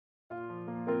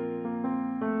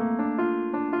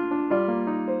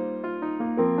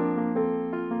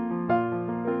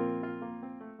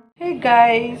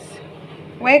guys,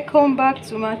 welcome back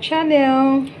to my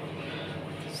channel.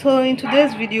 So in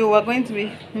today's video we're going to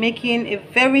be making a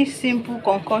very simple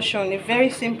concoction, a very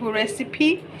simple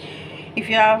recipe. If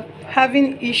you are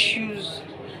having issues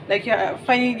like you're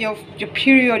finding your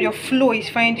period, your flow is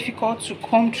finding difficult to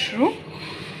come through,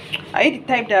 are you the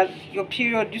type that your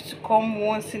period used to come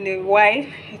once in a while,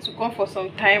 it will come for some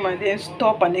time and then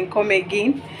stop and then come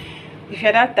again? If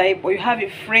you're that type, or you have a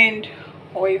friend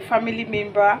or a family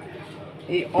member,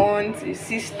 a aunt, a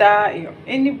sister,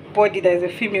 anybody that is a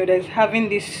female that is having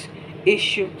this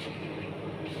issue,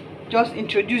 just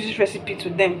introduce this recipe to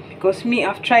them, because me,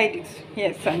 I've tried it,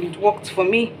 yes, and it worked for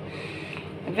me.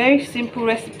 A very simple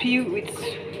recipe with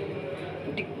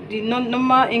the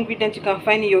normal ingredients you can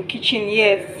find in your kitchen.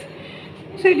 Yes,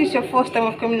 so if this is your first time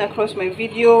of coming across my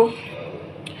video,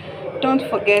 don't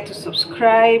forget to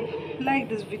subscribe, like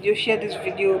this video, share this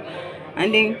video,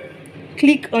 and then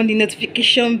click on the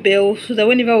notification bell so that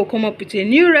whenever we come up with a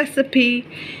new recipe,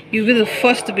 you'll be the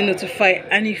first to be notified.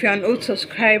 And if you're an old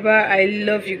subscriber, I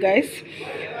love you guys.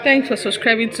 Thanks for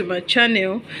subscribing to my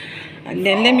channel. And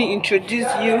then let me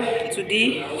introduce you to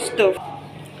the stuff.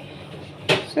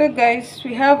 So guys,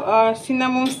 we have our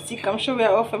cinnamon stick. I'm sure we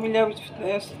are all familiar with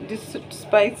this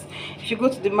spice. If you go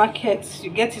to the market, you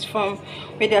get it from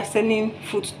where they are selling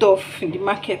food stuff in the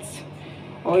market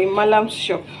or in Malam's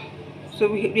shop.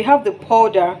 So we have the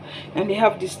powder and we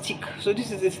have the stick. So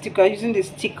this is the stick. I'm using the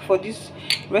stick for this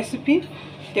recipe.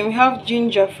 Then we have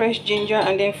ginger, fresh ginger,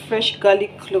 and then fresh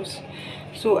garlic cloves.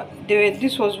 So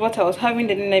this was what I was having,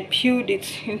 and then I peeled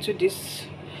it into this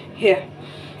here.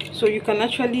 So you can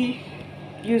actually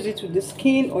use it with the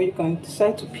skin, or you can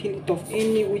decide to peel it off,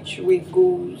 any which way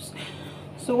goes.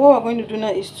 So what we're going to do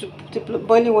now is to put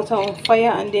boiling water on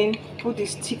fire and then put the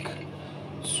stick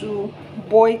to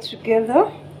boil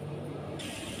together.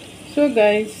 So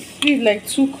guys, this is like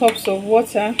 2 cups of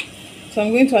water, so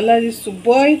I'm going to allow this to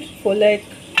boil for like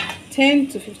 10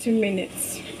 to 15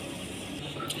 minutes.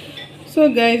 So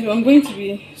guys, I'm going to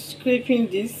be scraping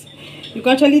this. You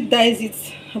can actually dice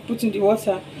it and put in the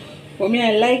water. For me,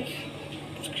 I like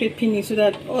scraping it so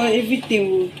that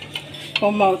everything will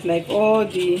come out, like all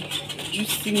the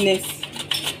juiciness,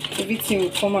 everything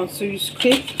will come out. So you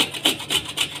scrape.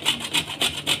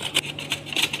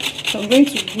 So I'm going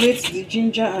to grate the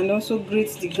ginger and also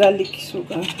grate the garlic, so we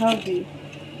can have the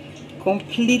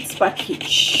complete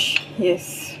package.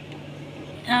 Yes.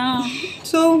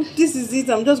 So this is it.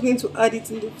 I'm just going to add it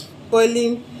in the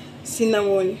boiling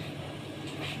cinnamon.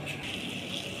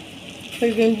 So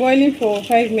it's been boiling for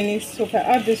 5 minutes. So if I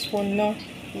add this one now,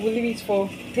 we'll leave it for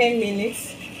 10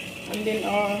 minutes, and then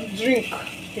our drink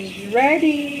is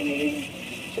ready.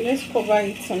 So let's cover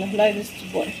it and allow this to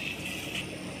boil.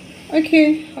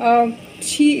 Okay, our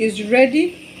tea is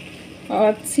ready.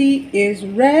 Our tea is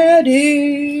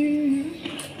ready.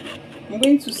 I'm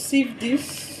going to sieve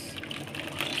this.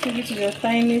 Sieve it with a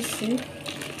tiny sieve.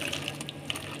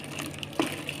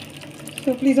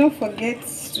 So please don't forget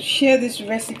to share this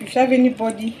recipe. If you have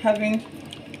anybody having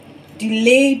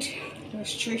delayed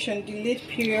menstruation, delayed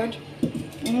period,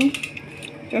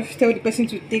 just tell the person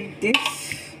to take this.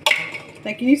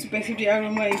 Like, you need to perceive the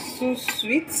aroma is so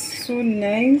sweet, so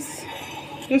nice.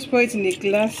 Just pour it in a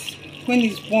glass when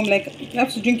it's warm. Like, you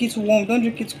have to drink it warm, don't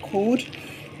drink it cold.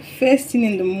 First thing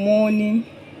in the morning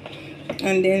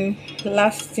and then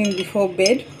last thing before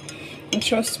bed. And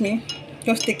trust me,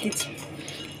 just take it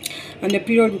and the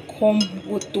period will come,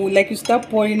 like, you start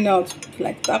pouring out,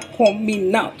 like that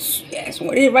coming out. Yes,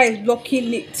 whatever is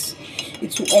blocking it,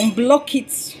 it will unblock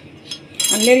it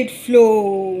and let it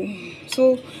flow.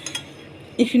 So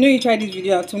if you know you tried this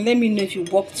video out, let me know if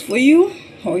it worked for you,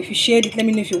 or if you shared it, let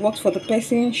me know if it worked for the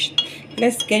person.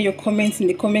 Let's get your comments in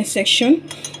the comment section.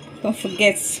 Don't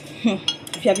forget,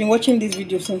 if you have been watching this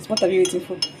video since, what are you waiting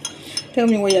for? Tell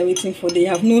me what you're waiting for. They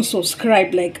have no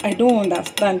subscribe. Like, I don't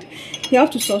understand. You have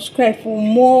to subscribe for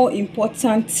more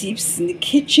important tips in the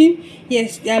kitchen.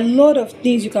 Yes, there are a lot of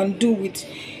things you can do with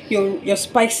your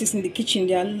spices in the kitchen.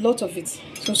 There are a lot of it.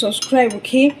 So subscribe,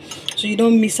 okay, so you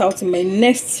don't miss out in my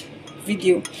next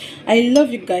video. I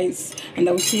love you guys, and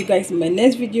I will see you guys in my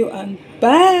next video, and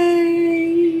bye.